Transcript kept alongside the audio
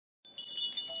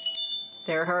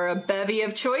There are a bevy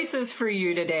of choices for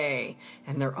you today,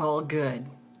 and they're all good.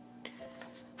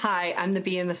 Hi, I'm the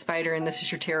Bee and the Spider, and this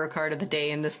is your tarot card of the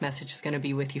day, and this message is going to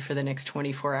be with you for the next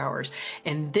 24 hours.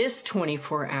 And this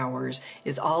 24 hours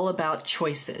is all about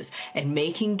choices and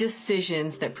making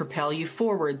decisions that propel you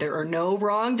forward. There are no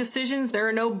wrong decisions. There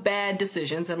are no bad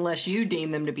decisions unless you deem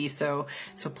them to be so.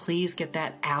 So please get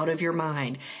that out of your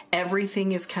mind.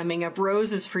 Everything is coming up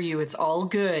roses for you. It's all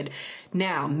good.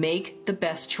 Now, make the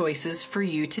best choices for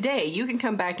you today. You can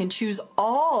come back and choose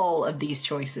all of these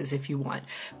choices if you want,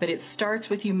 but it starts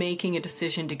with you making a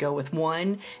decision to go with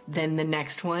one, then the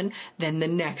next one, then the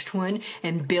next one,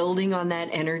 and building on that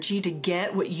energy to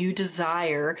get what you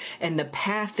desire and the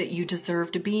path that you deserve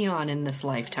to be on in this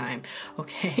lifetime.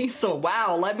 Okay, so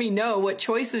wow, let me know what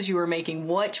choices you are making,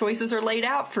 what choices are laid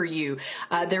out for you.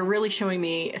 They're really showing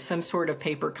me some sort of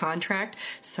paper contract.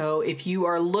 So if you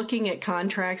are looking at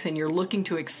contracts and you're looking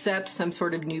to accept some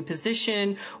sort of new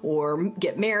position or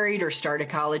get married or start a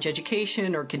college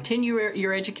education or continue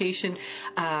your education,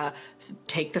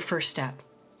 take the first step.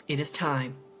 It is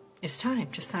time. It's time.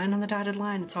 Just sign on the dotted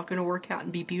line. It's all going to work out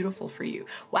and be beautiful for you.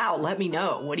 Wow, let me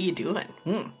know. What are you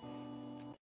doing?